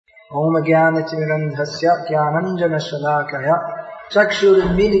Om Jnanatimirandhasya Jnananjana Shalakaya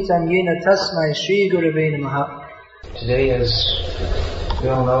Chakshurunmilitam Yena Tasmai Shri Gurave Namaha. Today, as we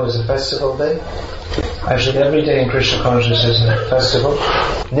all know, is a festival day. Actually, every day in Krishna consciousness is a festival.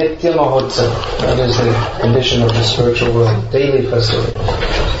 Nitya Mahotsav, that is the condition of the spiritual world, daily festival.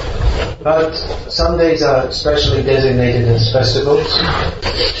 But some days are specially designated as festivals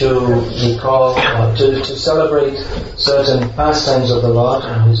to recall or to celebrate certain pastimes of the Lord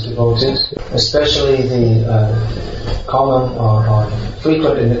and His devotees, especially the common or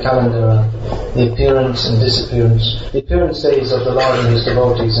frequent in the calendar the appearance and disappearance, the appearance days of the Lord and His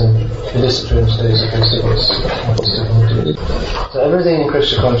devotees and the disappearance days of His devotees. So everything in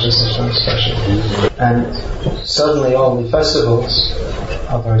Krishna consciousness is very special. And suddenly all the festivals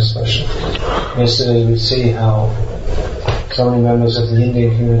are very special. Yesterday we see how so many members of the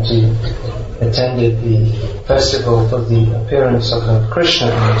Indian community attended the festival for the appearance of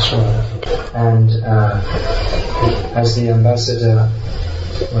Krishna in this world. And as the ambassador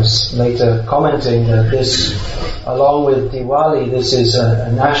was later commenting that this, along with Diwali, this is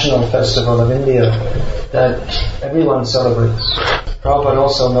a national festival of India that everyone celebrates. Prabhupada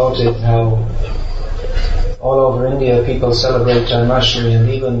also noted how all over India people celebrate Janmashtami, and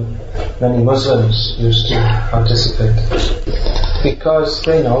even many Muslims used to participate because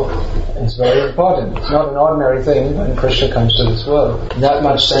they know it's very important. It's not an ordinary thing when Krishna comes to this world. That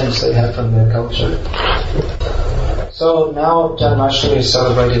much sense they have from their culture. So now Janmashtami is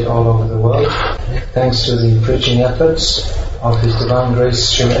celebrated all over the world thanks to the preaching efforts of His Divine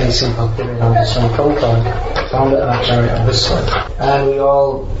Grace Srila A.C. Bhaktivedanta Swami Prabhupada, founder Acharya of this one. And we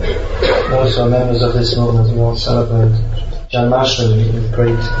all, those who are members of this movement, we all celebrate Janmashtami with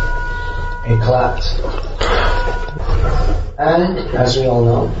great eclat. And as we all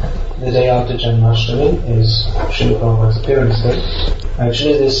know, the day after Janmashtami is Srila Prabhupada's appearance day.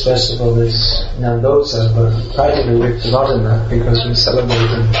 Actually, this festival is Nandotsav, but practically we've forgotten that because we celebrate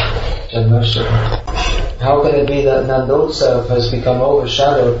Janmashtami. How can it be that Nandotsav has become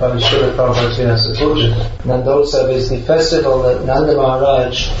overshadowed by Srila Prabhupada Vyasa-puja? Nandotsav is the festival that Nanda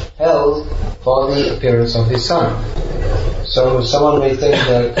Maharaj held for the appearance of his son. So someone may think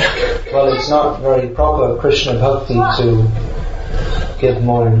that, well, it's not very proper Krishna Bhakti to give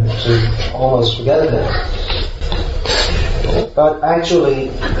more, to almost forget that. But actually,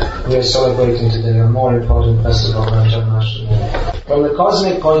 we are celebrating today a more important festival than Janmashtami. From the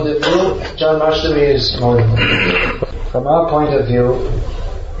cosmic point of view, Janmashtami is more important. From our point of view,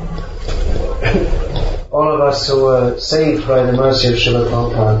 all of us who were saved by the mercy of Srila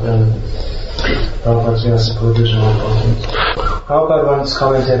Prabhupada and Prabhupada's Vyasa-puja is more important. Prabhupada once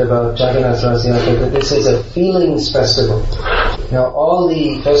commented about Jagannath Rath-yatra that this is a feelings festival. Now, all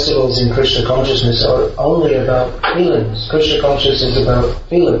the festivals in Krishna consciousness are only about feelings. Krishna consciousness is about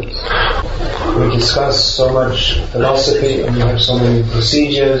feelings. We discuss so much philosophy and we have so many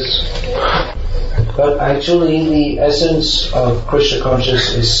procedures. But actually, the essence of Krishna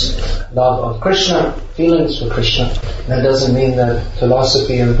consciousness is love of Krishna, feelings for Krishna. That doesn't mean that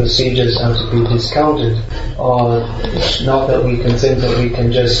philosophy and procedures have to be discounted, or not that we can think that we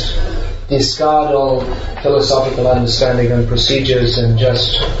can just discard all philosophical understanding and procedures and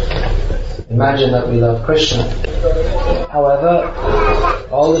just imagine that we love Krishna. However,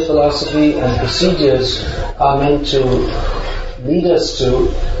 all the philosophy and procedures are meant to lead us to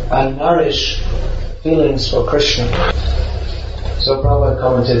and nourish feelings for Krishna. So Prabhupada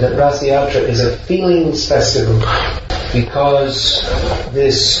commented that Rath-yatra is a feelings festival because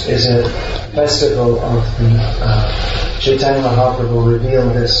this is a festival of the Chaitanya Mahaprabhu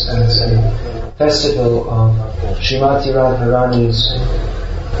revealed this as a festival of Srimati Radharani's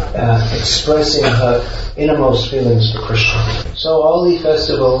expressing her innermost feelings for Krishna. So all the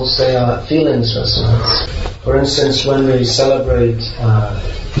festivals, they are feelings festivals. For instance, when we celebrate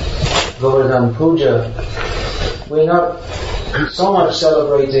Govardhan Puja, we're not so much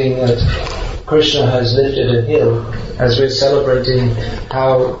celebrating that Krishna has lifted a hill as we're celebrating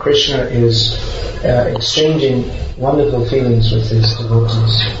how Krishna is exchanging wonderful feelings with his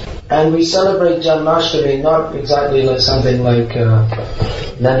devotees. And we celebrate Janmashtami not exactly like something like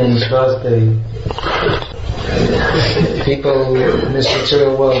Lenin's birthday. People in this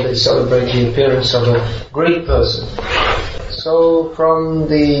material world, they celebrate the appearance of a great person. So from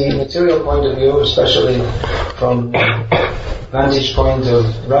the material point of view, especially from the vantage point of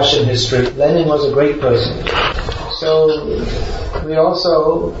Russian history, Lenin was a great person. So we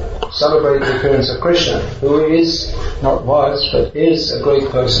also celebrate the appearance of Krishna, who is, not was, but is a great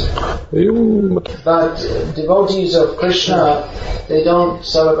person. But devotees of Krishna, they don't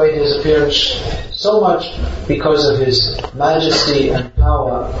celebrate his appearance so much because of his majesty and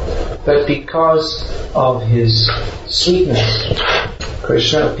power, but because of his sweetness.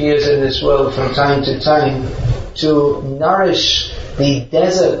 Krishna appears in this world from time to time to nourish the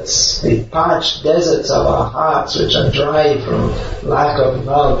deserts, the parched deserts of our hearts, which are dry from lack of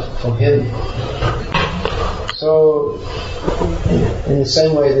love for him. So, in the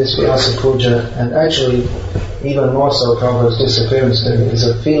same way, this Vyasa-puja, and actually even more so Prabhupada's disappearance day, is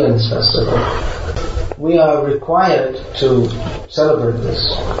a feelings festival. We are required to celebrate this.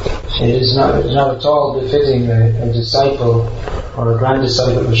 It is not at all befitting a disciple or a grand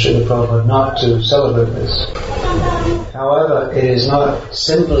disciple of Srila Prabhupada not to celebrate this. However, it is not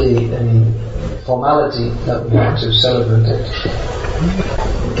simply a formality that we have to celebrate it.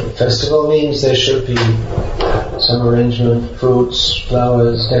 Festival means there should be some arrangement, fruits,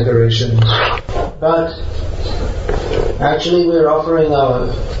 flowers, decorations. But actually we're offering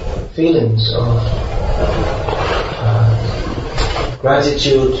our feelings of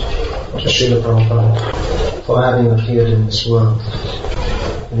gratitude to Srila Prabhupada for having appeared in this world.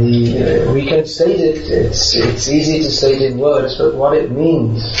 We can state it, it's easy to state in words, but what it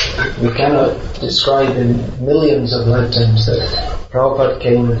means we cannot describe in millions of lifetimes that Prabhupada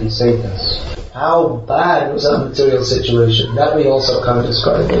came and he saved us. How bad was that material situation? That we also can't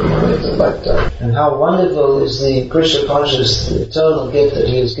describe in millions of lifetimes. And how wonderful is the Krishna consciousness, the eternal gift that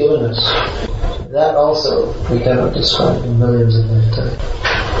he has given us. That also we cannot describe in millions of lifetimes.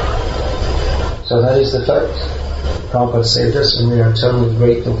 So that is the fact. Prabhupada saved us, and we are eternally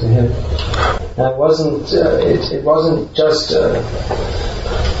grateful to him. Now it wasn't just a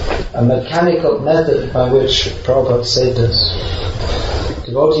mechanical method by which Prabhupada saved us.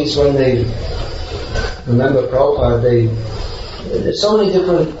 Devotees, when they remember Prabhupada, there's so many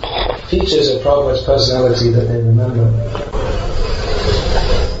different features of Prabhupada's personality that they remember.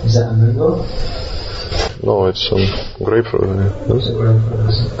 Is that a mango? No, it's some grapefruit. It's a grapefruit,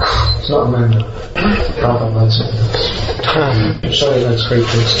 isn't it? It's not a mango. Prabhupada likes mangoes. I'm sure he likes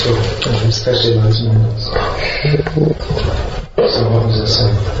grapefruits too, and he especially likes mangoes. So what was I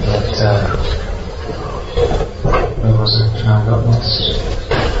saying? That, where was it? I got lost.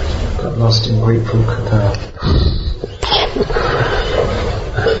 Got lost in grapefruit Qatar.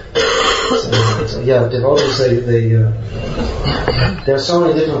 Yeah, devotees, there are so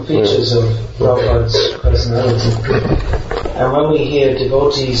many different features of Prabhupada's personality. And when we hear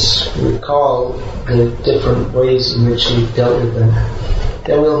devotees recall the different ways in which he dealt with them,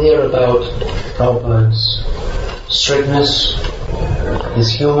 then we'll hear about Prabhupada's strictness,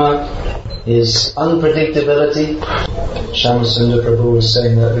 his humor, his unpredictability. Shyama Prabhu was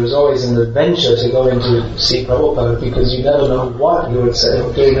saying that it was always an adventure to go in to see Prabhupada because you never know what he would say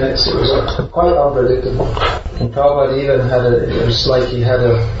or do next. It was quite unpredictable. And Prabhupada even it was like he had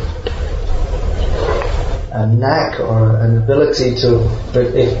a knack or an ability to,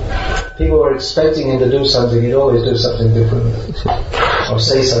 but if people were expecting him to do something, he'd always do something different. Or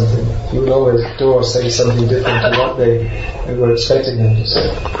say something. He would always do or say something different to what they were expecting him to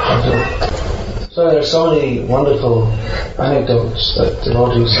say. So there are so many wonderful anecdotes that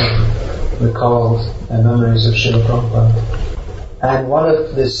devotees have recalled and memories of Srila Prabhupada. And one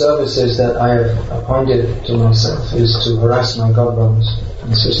of the services that I have appointed to myself is to harass my godbrothers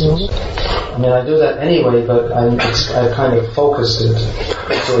and sisters. I mean, I do that anyway, but I kind of focused it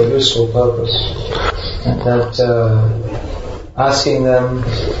to a useful purpose. And that asking them,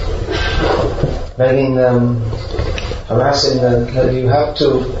 begging them, harassing them, that you have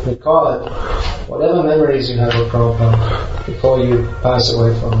to recall whatever memories you have of Prabhupada before you pass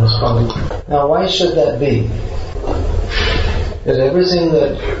away from this body. Now, why should that be? Because everything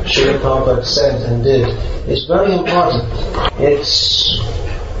that Srila Prabhupada said and did is very important. It's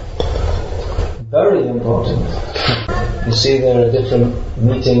very important. You see, there are different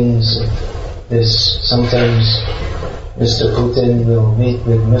meetings. Sometimes Mr. Putin will meet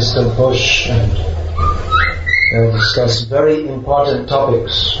with Mr. Bush and they'll discuss very important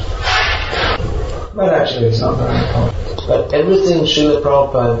topics. But actually it's not very important. But everything Srila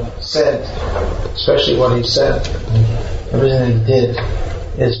Prabhupada said, especially what he said, everything he did,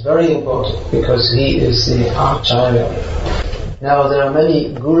 is very important because he is the Acharya. Now there are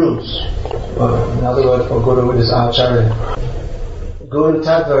many gurus. Another word for guru is Acharya. Guru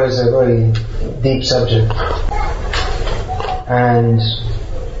Tattva is a very deep subject. And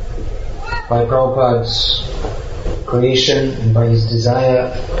by Prabhupada's creation and by his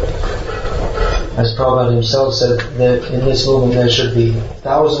desire, as Prabhupada himself said, that in this movement there should be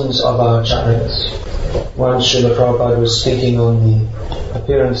thousands of acharyas. Once Srila Prabhupada was speaking on the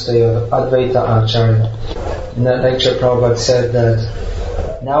appearance day of Advaita Acharya. In that lecture, Prabhupada said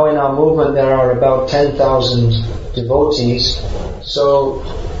that now in our movement there are about 10,000 devotees, so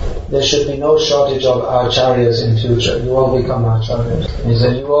there should be no shortage of acharyas in future. You all become acharyas. He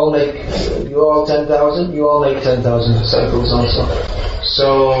said, you all 10,000, you all make 10,000 disciples also.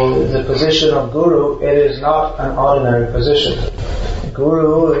 So the position of Guru, it is not an ordinary position.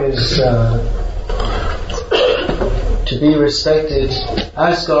 Guru is to be respected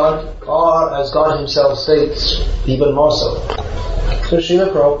as God, or as God himself states, even more so. So Srila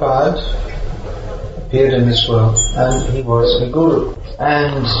Prabhupada appeared in this world and he was a Guru.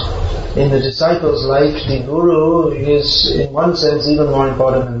 And in the disciple's life, the Guru is in one sense even more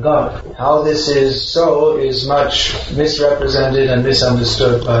important than God. How this is so is much misrepresented and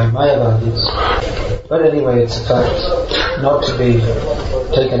misunderstood by Mayavadis. But anyway, it's a fact, not to be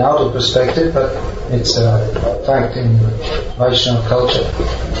taken out of perspective, but it's a fact in Vaishnava culture.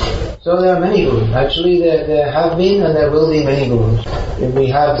 So there are many Gurus. Actually, there have been and there will be many Gurus. We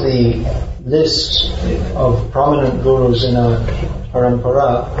have the list of prominent Gurus in our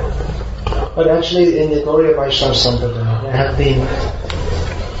parampara, but actually in the Gauriya Vaishnava Sampradaya there have been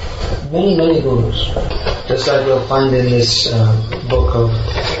many Gurus. Just like we'll find in this book of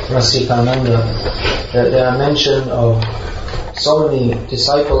Rasikananda, that there are mention of so many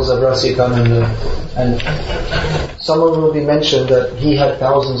disciples of Rasikananda, and some of them will be mentioned that he had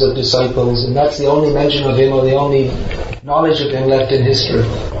thousands of disciples, and that's the only mention of him or the only knowledge of him left in history.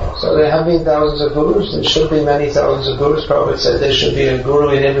 So there have been thousands of Gurus, there should be many thousands of Gurus. Prabhupada said there should be a Guru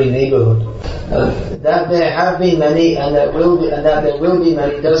in every neighborhood. That there have been many and that there will be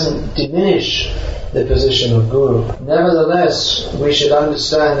many doesn't diminish the position of Guru. Nevertheless, we should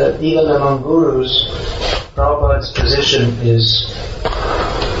understand that even among Gurus, Prabhupada's position is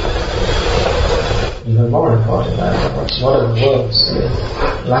even more important. What are the words?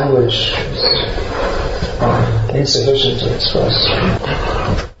 The language is insufficient to express.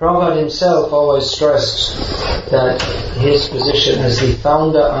 Prabhupada himself always stressed that his position as the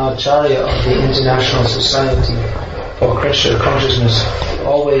founder Acharya of the International Society for Krishna Consciousness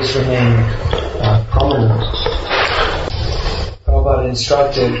always remained prominent. Prabhupada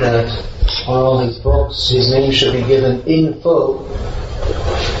instructed that on all his books his name should be given in full,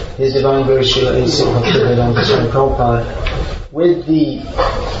 His Divine Grace Srila A.C. Bhaktivedanta Swami Prabhupada, with the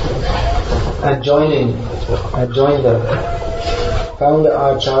adjoinder, founder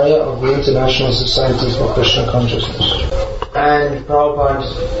Acharya of the International Societies for Krishna Consciousness. And Prabhupada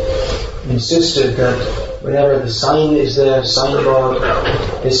insisted that whenever the sign is there, signboard,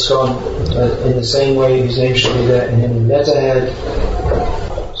 ISKCON, in the same way his name should be there in any letterhead.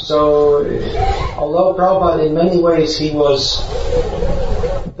 So, although Prabhupada in many ways he was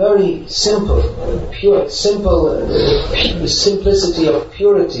very simple, the simplicity of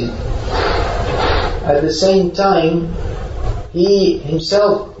purity, at the same time he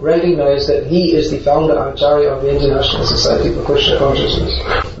himself recognized that he is the founder Acharya of the International Society for Krishna Consciousness.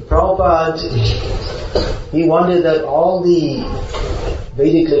 Prabhupada, he wanted that all the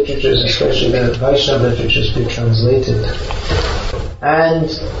Vedic literatures, especially the Vaishnava literatures, be translated. And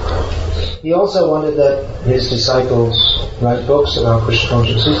he also wanted that his disciples write books about Krishna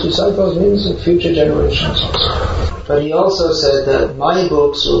consciousness. His disciples means future generations. But he also said that my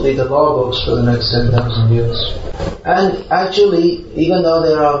books will be the law books for the next 10,000 years. And actually, even though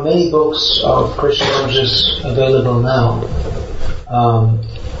there are many books of Krishna consciousness available now,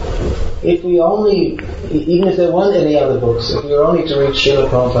 even if there weren't any other books, if we were only to read Srila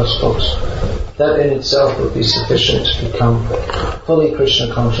Prabhupada's books, that in itself would be sufficient to become fully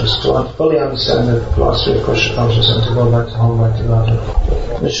Krishna conscious, to fully understand the philosophy of Krishna consciousness and to go back to home, back to Radha.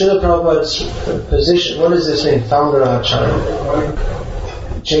 The Srila Prabhupada's position, what does this mean? Founder Acharya.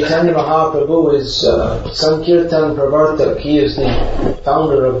 Chaitanya Mahaprabhu is Sankirtan Pravartak. He is the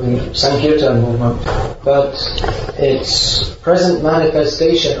founder of the Sankirtan movement. But its present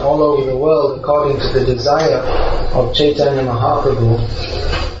manifestation all over the world, according to the desire of Chaitanya Mahaprabhu,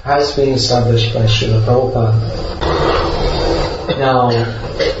 has been established by Srila Prabhupada. Now,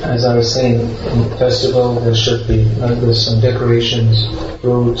 as I was saying, in the festival there should be there's some decorations,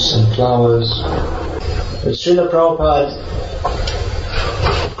 fruits and flowers. But Srila Prabhupada,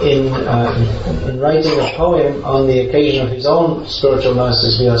 in writing a poem on the occasion of his own spiritual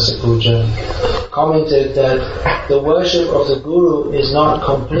master's Vyasa-puja, commented that the worship of the Guru is not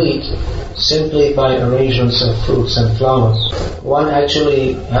complete simply by arrangements of fruits and flowers. One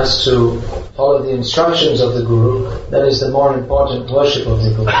actually has to follow the instructions of the Guru. That is the more important worship of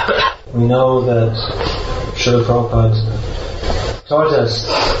the Guru. we know that Srila Prabhupada taught us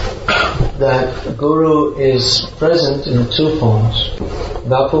that Guru is present in two forms.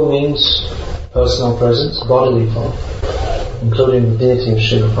 Vapu means personal presence, bodily form, including the deity of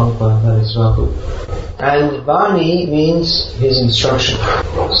Srila Prabhupada, that is Vapu. And Vani means his instruction.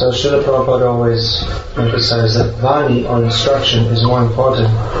 So Srila Prabhupada always emphasized that Vani, or instruction, is more important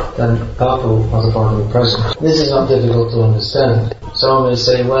than Vapu, or the bodily presence. This is not difficult to understand. Someone may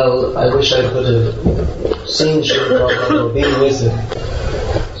say, well, I wish I could have seen Srila Prabhupada or been with him.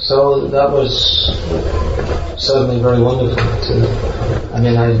 So that was certainly very wonderful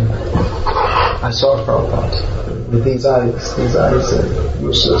I saw Prabhupada with these eyes are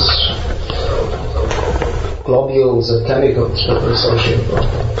useless globules of chemicals, but they saw Srila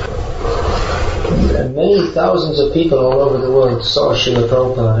Prabhupada. And many thousands of people all over the world saw Srila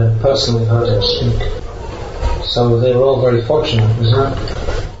Prabhupada and personally heard him speak. So they were all very fortunate, isn't it?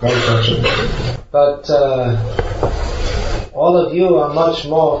 Very fortunate. But all of you are much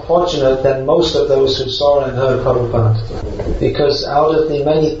more fortunate than most of those who saw and heard Prabhupada. Because out of the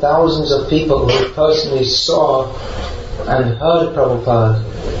many thousands of people who personally saw and heard Prabhupada,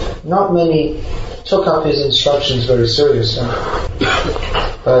 not many took up his instructions very seriously.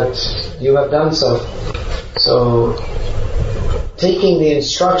 But you have done so. So taking the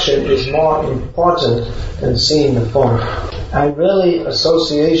instruction is more important than seeing the form. And really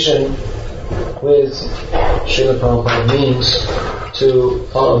association with Srila Prabhupada means to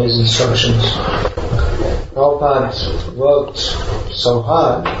follow his instructions. Prabhupada worked so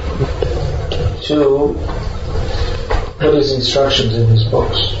hard to put his instructions in his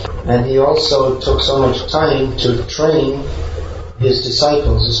books. And he also took so much time to train his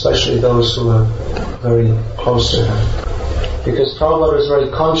disciples, especially those who were very close to him. Because Prabhupada was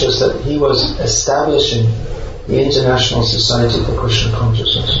very conscious that he was establishing the International Society for Krishna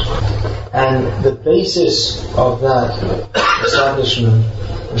Consciousness. And the basis of that establishment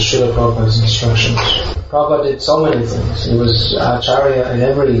was Srila Prabhupada's instructions. Prabhupada did so many things. He was Acharya in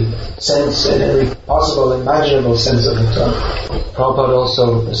every sense, in every possible, imaginable sense of the term. Prabhupada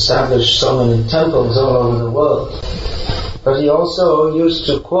also established so many temples all over the world. But he also used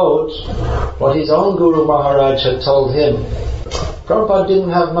to quote what his own Guru Maharaj had told him. Prabhupada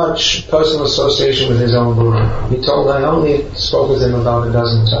didn't have much personal association with his own Guru. He told, I only spoke with him about a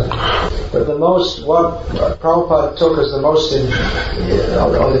dozen times. But what Prabhupada took as the most,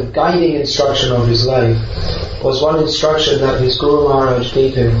 or the guiding instruction of his life, was one instruction that his Guru Maharaj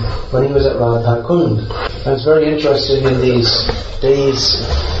gave him when he was at Radha Kund. And it's very interesting in these days,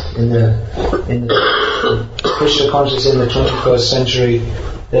 in the Krishna consciousness in the 21st century,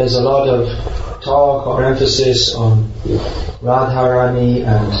 there's a lot of talk or emphasis on Radharani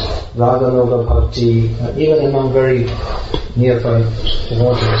and Raganuga Bhakti, even among very neophyte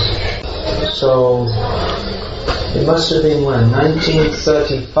devotees. So, it must have been when?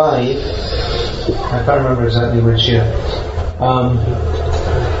 1935, I can't remember exactly which year.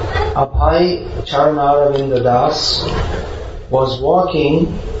 Abhay Charanaravinda Das was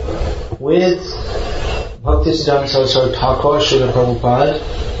walking with Bhaktisiddhanta Saraswati Thakur, Srila Prabhupada,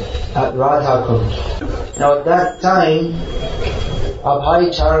 at Radha Kund. Now at that time, Abhay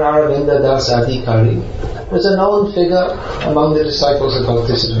Charanaravinda Das Adhikari was a known figure among the disciples of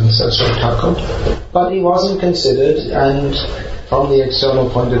Bhaktisiddhanta Saraswati Thakur, but he wasn't considered, and from the external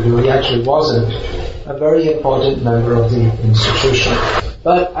point of view, he actually wasn't a very important member of the institution.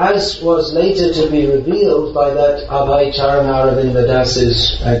 But as was later to be revealed by that Abhay Charanaravinda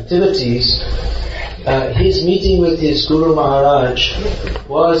Das's activities, his meeting with his Guru Maharaj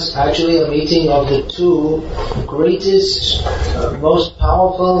was actually a meeting of the two greatest, most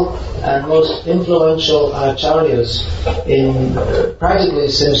powerful and most influential acharyas in practically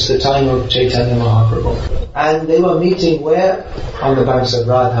since the time of Chaitanya Mahaprabhu. And they were meeting where? On the banks of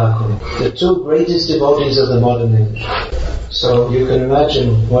Radha Kund, the two greatest devotees of the modern age. So you can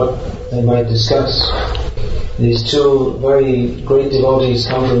imagine what they might discuss. These two very great devotees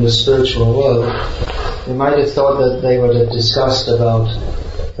come from the spiritual world. You might have thought that they would have discussed about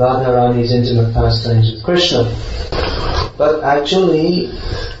Radharani's intimate pastimes with Krishna. But actually,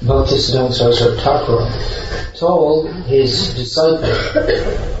 Bhaktisiddhanta Saraswati Thakur told his disciple,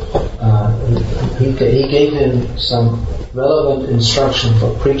 he gave him some relevant instruction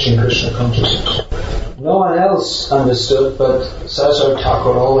for preaching Krishna consciousness. No one else understood, but Saraswati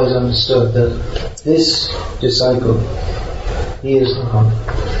Thakur always understood that this disciple, he is the one.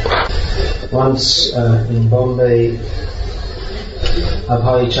 Once in Bombay,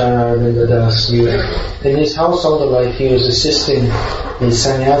 Abhay Charanaravinda Das, in his household life, he was assisting the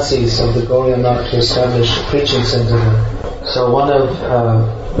sannyasis of the Gauriya Math to establish a preaching center there. So one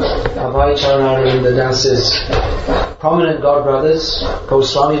of Abhay Charanarvinda Das's prominent godbrothers,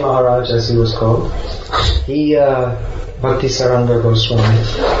 Goswami Maharaj as he was called, he, Bhakti Saranga Goswami,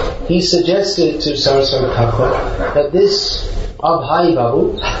 he suggested to Saraswati Thakur that this Abhay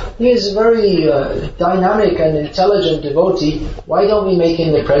Babu, he is a very dynamic and intelligent devotee, why don't we make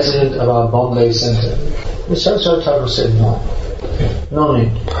him the president of our Bombay Center? And Saraswati Thakur said, no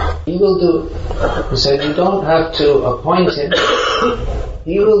need. He will do, he said, you don't have to appoint him.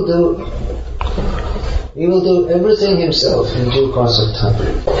 He will do everything himself in due course of time.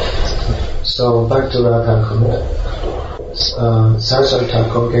 So back to Radha. Saraswati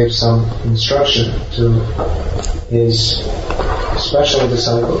Thakur gave some instruction to his special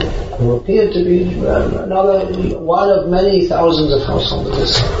disciple, who appeared to be another one of many thousands of household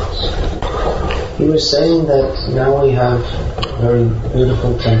disciples. He was saying that now we have a very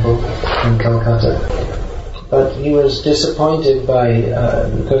beautiful temple in Calcutta, but he was disappointed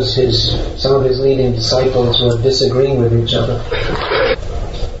because some of his leading disciples were disagreeing with each other.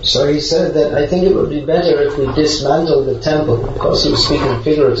 So he said that I think it would be better if we dismantled the temple, of course he was speaking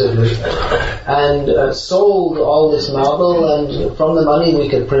figuratively, and sold all this marble, and from the money we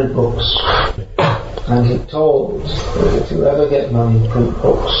could print books. And he told, if you ever get money, print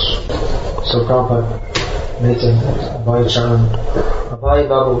books. So Prabhupada made him Abhay Charan, Abhay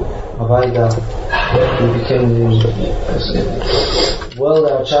Babu, Abhay Da. He became the world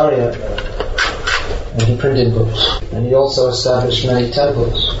Acharya, and he printed books. And he also established many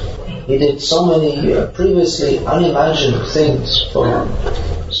temples. He did so many previously unimagined things for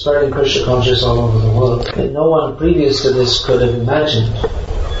spreading Krishna consciousness all over the world that no one previous to this could have imagined.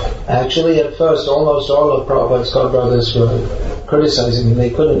 Actually, at first, almost all of Prabhupada's godbrothers were criticizing him. They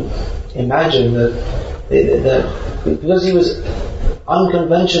couldn't imagine that because he was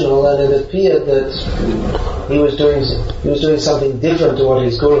unconventional, and it appeared that he was doing something different to what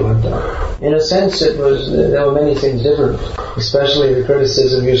his guru had done. In a sense, there were many things different. Especially the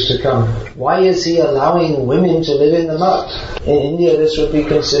criticism used to come, why is he allowing women to live in the mud? In India, this would be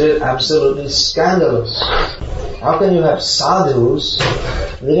considered absolutely scandalous. How can you have sadhus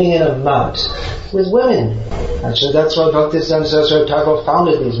living in a mud with women? Actually, that's why Bhaktisiddhanta Saraswati Thakur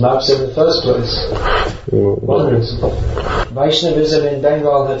founded these mats in the first place. One reason. Vaishnavism in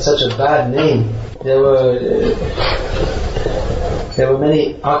Bengal had such a bad name. There were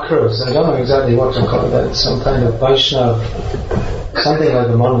many akras. I don't know exactly what to call that. Some kind of Vaishnav, something like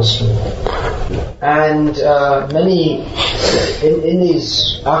a monastery. And many in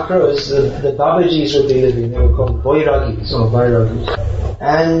these akras, the Babajis would be living. They were called Vairagis or Vairagis.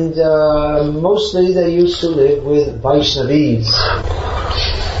 And mostly they used to live with Vaishnavis.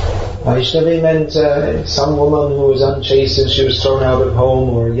 Vaishnavi meant some woman who was unchaste and she was thrown out of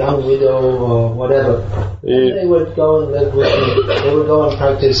home, or a young widow, or whatever. And they would go and live with me. They would go and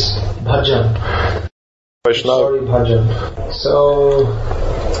practice bhajan. Sorry, bhajan. So,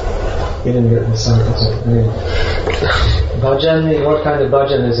 you didn't get the sentence. Anyway. Bhajan, what kind of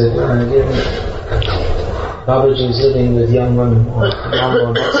bhajan is it? Babaji is living with young women, or young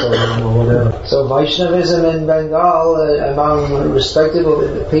or not so young, or whatever. So Vaishnavism in Bengal, among respectable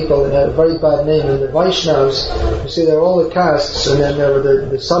people, it had a very bad name. And the Vaishnavas, you see, there are all the castes, and then there were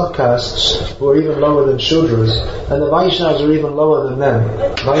the subcastes who were even lower than Shudras, and the Vaishnavas were even lower than them.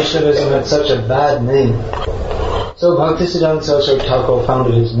 Vaishnavism had such a bad name. So Bhaktisiddhanta Saraswati Thakur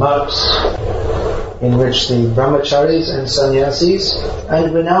founded his mats, in which the brahmacharis and sannyasis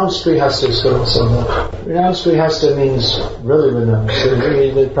and renounced grihastas could also live. Renounced grihasta means really renounced.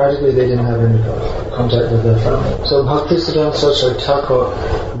 Practically they didn't have any contact with their family. So Bhaktisiddhanta Saraswati Thakur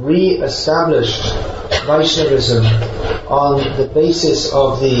re-established Vaishnavism on the basis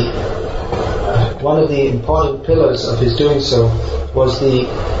of one of the important pillars of his doing so was the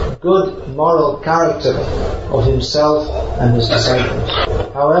good moral character of himself and his disciples.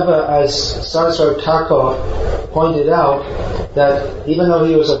 However, as Saraswati Thakur pointed out, that even though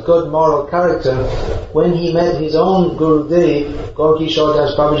he was a good moral character, when he met his own Gurudev, Gaurkishore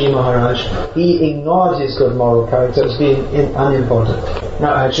Das Babaji Maharaj, he ignored his good moral character as being unimportant.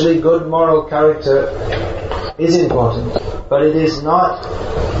 Now, actually, good moral character is important, but it is not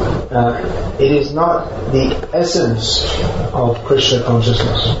the essence of Krishna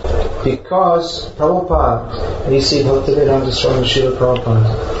consciousness. Because Prabhupada, we see Bhaktivedanta Swami Srila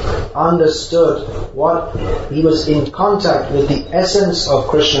Prabhupada, understood he was in contact with the essence of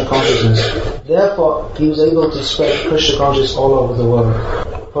Krishna consciousness. Therefore, he was able to spread Krishna consciousness all over the world.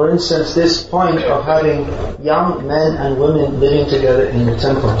 For instance, this point of having young men and women living together in the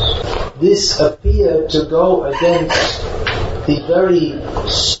temples. This appeared to go against the very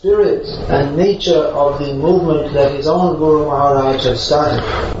spirit and nature of the movement that his own Guru Maharaj had started.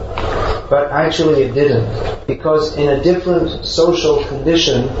 But actually it didn't, because in a different social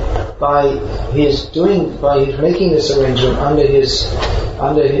condition, by his making this arrangement under his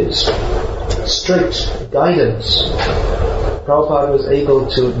strict guidance, Prabhupada was able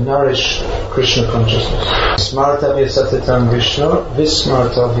to nourish Krishna consciousness. Smartavya satitam Vishnu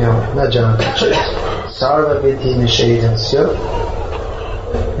vismartavyam na janachit sarva vidhi nishedasya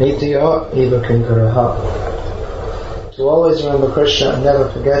nitya eva kinkaraha. To always remember Krishna and never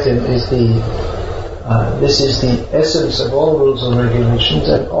forget Him is this is the essence of all rules and regulations,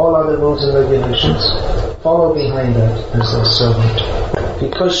 and all other rules and regulations follow behind that as their servant.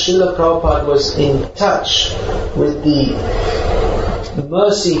 Because Srila Prabhupada was in touch with the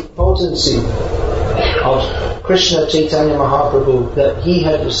mercy potency of Krishna Chaitanya Mahaprabhu that he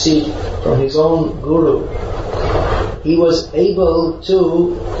had received from his own Guru, he was able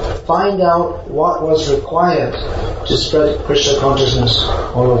to find out what was required to spread Krishna consciousness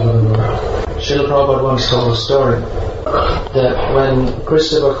all over the world. Srila Prabhupada once told a story that when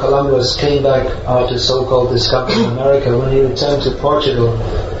Christopher Columbus came back after so-called discovering America, when he returned to Portugal,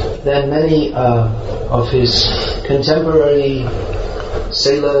 then many of his contemporary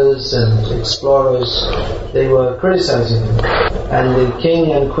sailors and explorers, they were criticizing him. And the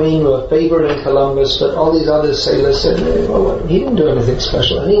king and queen were favoring Columbus, but all these other sailors said, well, he didn't do anything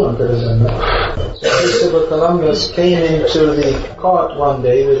special, anyone could have done that. So Christopher Columbus came into the court one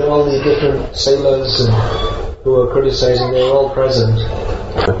day with all the different sailors who were criticizing, they were all present.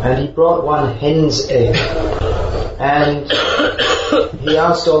 And he brought one hen's egg. And he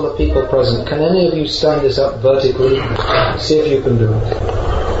asked all the people present, can any of you stand this up vertically? See if you can do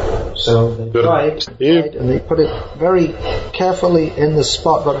it. So they tried, and they put it very carefully in the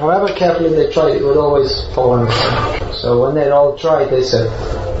spot, but however carefully they tried, it would always fall on its side. So when they'd all tried, they said,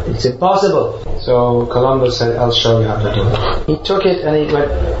 it's impossible. So Columbus said, I'll show you how to do it. He took it and he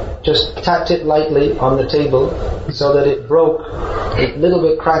just tapped it lightly on the table so that it broke, a little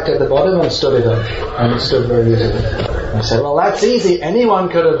bit cracked at the bottom, and stood it up. And it stood very easily. I said, well, that's easy. Anyone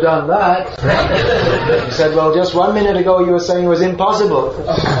could have done that. He said, well, just 1 minute ago you were saying it was impossible.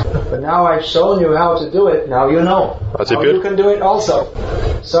 But now I've shown you how to do it. Now you know. Now you can do it also.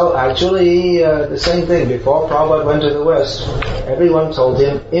 So actually, the same thing. Before Prabhupada went to the West, everyone told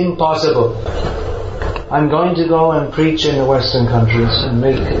him, impossible. I'm going to go and preach in the Western countries and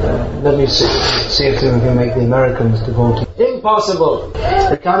let me see if we can make the Americans devotees. Impossible!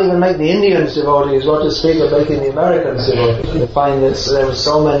 They can't even make the Indians devotees, what to speak of making the Americans devotees. They find that there were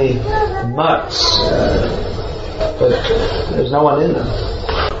so many mutts, but there's no one in them.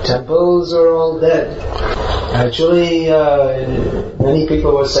 Temples are all dead. Actually, many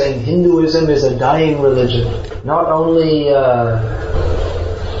people were saying Hinduism is a dying religion. Not only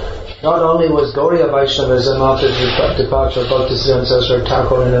was Gauriya Vaishnavism after the departure of Bhaktisiddhanta Saraswati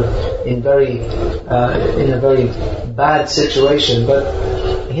Thakur in a very bad situation, but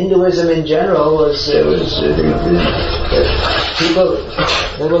Hinduism in general people,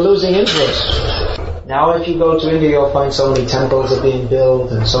 they were losing interest. Now if you go to India, you'll find so many temples are being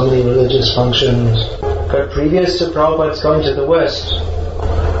built and so many religious functions. But previous to Prabhupada's going to the West,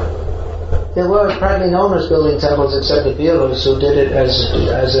 there were practically no one was building temples except the Bealers, who did it as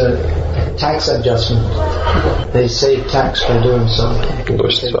a tax adjustment. They saved tax by doing so.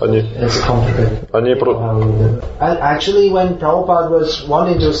 It's complicated. And actually, when Prabhupada was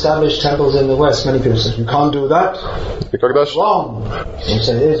wanting to establish temples in the West, many people said, you can't do that. It's wrong. He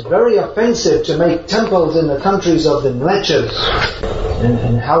said, it is very offensive to make temples in the countries of the Mlechas.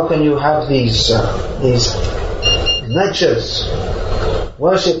 And how can you have these Mlechas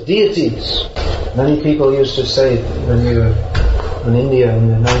worship deities? Many people used to say when we were in India in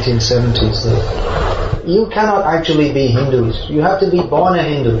the 1970s that you cannot actually be Hindus. You have to be born a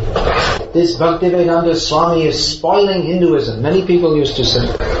Hindu. This Bhaktivedanta Swami is spoiling Hinduism. Many people used to say,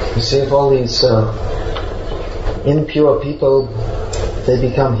 you see, if all these impure people, they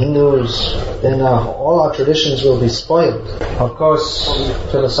become Hindus, then all our traditions will be spoiled. Of course,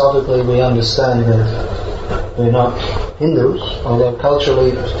 philosophically we understand that we're not Hindus, although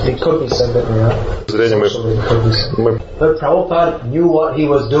culturally it could be said that we are. Socially it could be said. But Prabhupada knew what he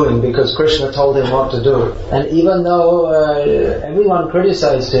was doing because Krishna told him what to do. And even though everyone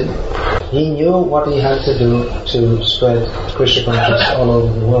criticized him, he knew what he had to do to spread Krishna consciousness all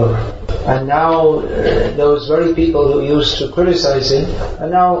over the world. And now those very people who used to criticize him are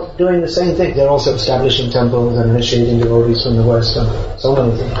now doing the same thing. They're also establishing temples and initiating devotees from the West and so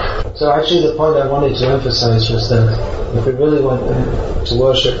many things. So actually the point I wanted to emphasize was that if we really want to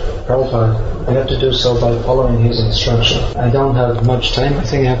worship Prabhupada, we have to do so by following his instruction. I don't have much time. I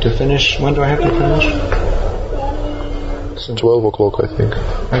think I have to finish. When do I have to finish? 12 o'clock, I think.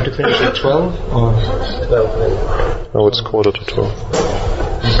 I have to finish at 12 or 12? No, it's quarter to 12.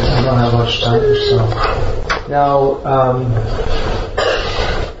 I don't have much time, so. Now,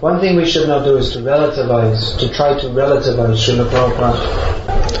 one thing we should not do is to try to relativize Srila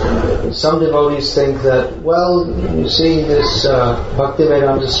Prabhupada. Some devotees think that, well, you see this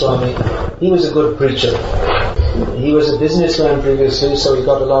Bhaktivedanta Swami, he was a good preacher. He was a businessman previously, so he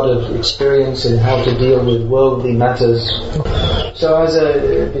got a lot of experience in how to deal with worldly matters. So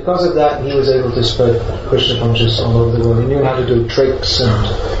because of that, he was able to spread Krishna consciousness all over the world. He knew how to do tricks and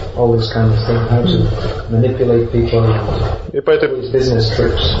all this kind of thing, how to manipulate people, his business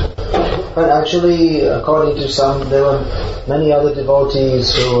tricks. But actually, according to some, there were many other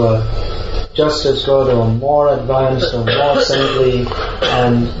devotees who were just as good or more advanced or more saintly,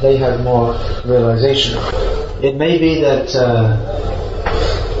 and they had more realization. It may be that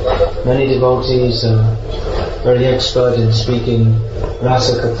many devotees are very expert in speaking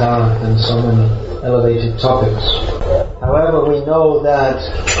rasa katha and so many elevated topics. However, we know that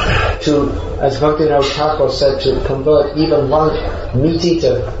as Bhaktivinoda Thakur said, to convert even one meat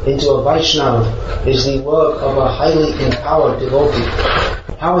eater into a Vaishnava is the work of a highly empowered devotee.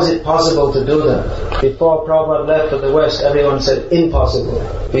 How is it possible to do that? Before Prabhupada left for the West, everyone said impossible,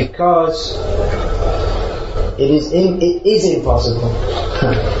 because it is impossible.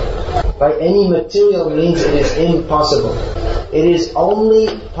 By any material means it is impossible. It is only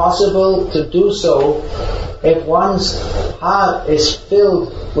possible to do so if one's heart is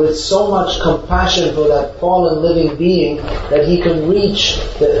filled with so much compassion for that fallen living being that he can reach,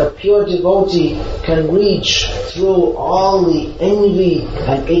 that a pure devotee can reach through all the envy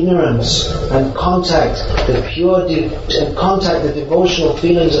and ignorance and contact the devotional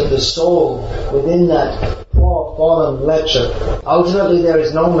feelings of the soul within that poor fallen lecher. Ultimately, there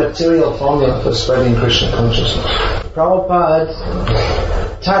is no material formula for spreading Krishna consciousness. Prabhupada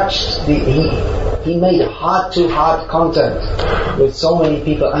touched he made heart-to-heart contact with so many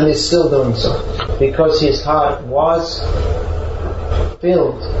people and is still doing so, because his heart was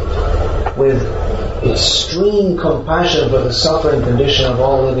filled with extreme compassion for the suffering condition of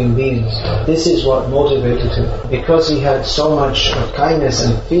all living beings. This is what motivated him, because he had so much kindness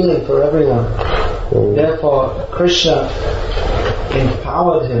and feeling for everyone. Therefore, Krishna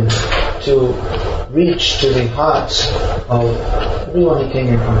empowered him to reach to the hearts of everyone he came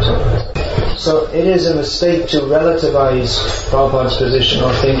in contact with. So it is a mistake to relativize Prabhupada's position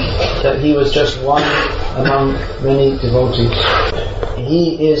or think that he was just one among many devotees.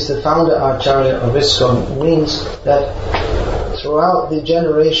 He is the founder Acharya of ISKCON. It means that throughout the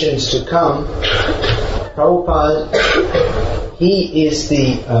generations to come, Prabhupada,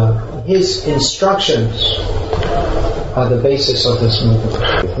 his instructions are the basis of this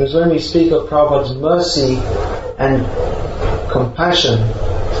movement. Because when we speak of Prabhupada's mercy and compassion,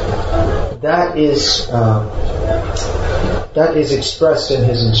 that is expressed in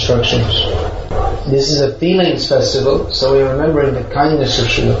his instructions. This is a feelings festival, so we're remembering the kindness of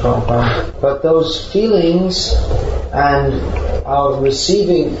Srila Prabhupada. But those feelings and our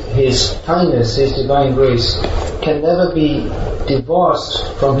receiving his kindness, his divine grace, can never be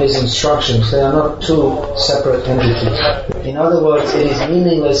divorced from his instructions. They are not two separate entities. In other words, it is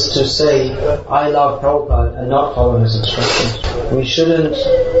meaningless to say, I love Prabhupada and not follow his instructions. We shouldn't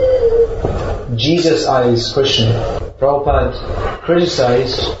Jesus-ize Krishna. Prabhupada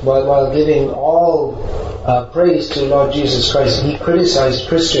criticized, while giving all praise to Lord Jesus Christ, he criticized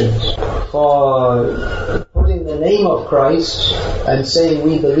Christians for putting the name of Christ and saying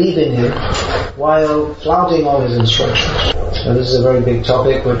we believe in him while flouting all his instructions. Now this is a very big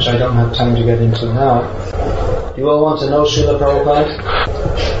topic which I don't have time to get into now. Do you all want to know Srila Prabhupada?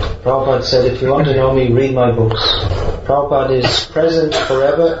 Prabhupada said, if you want to know me, read my books. Prabhupada is present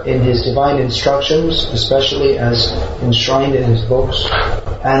forever in his divine instructions, especially as enshrined in his books,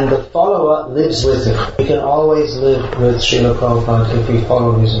 and the follower lives with him. We can always live with Srila Prabhupada if we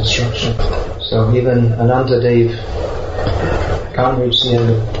follow his instruction. So even Anantadev can't reach the end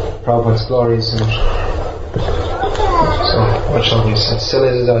of Prabhupada's glories. So what shall we say? Still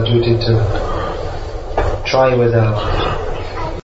it is our duty to try with our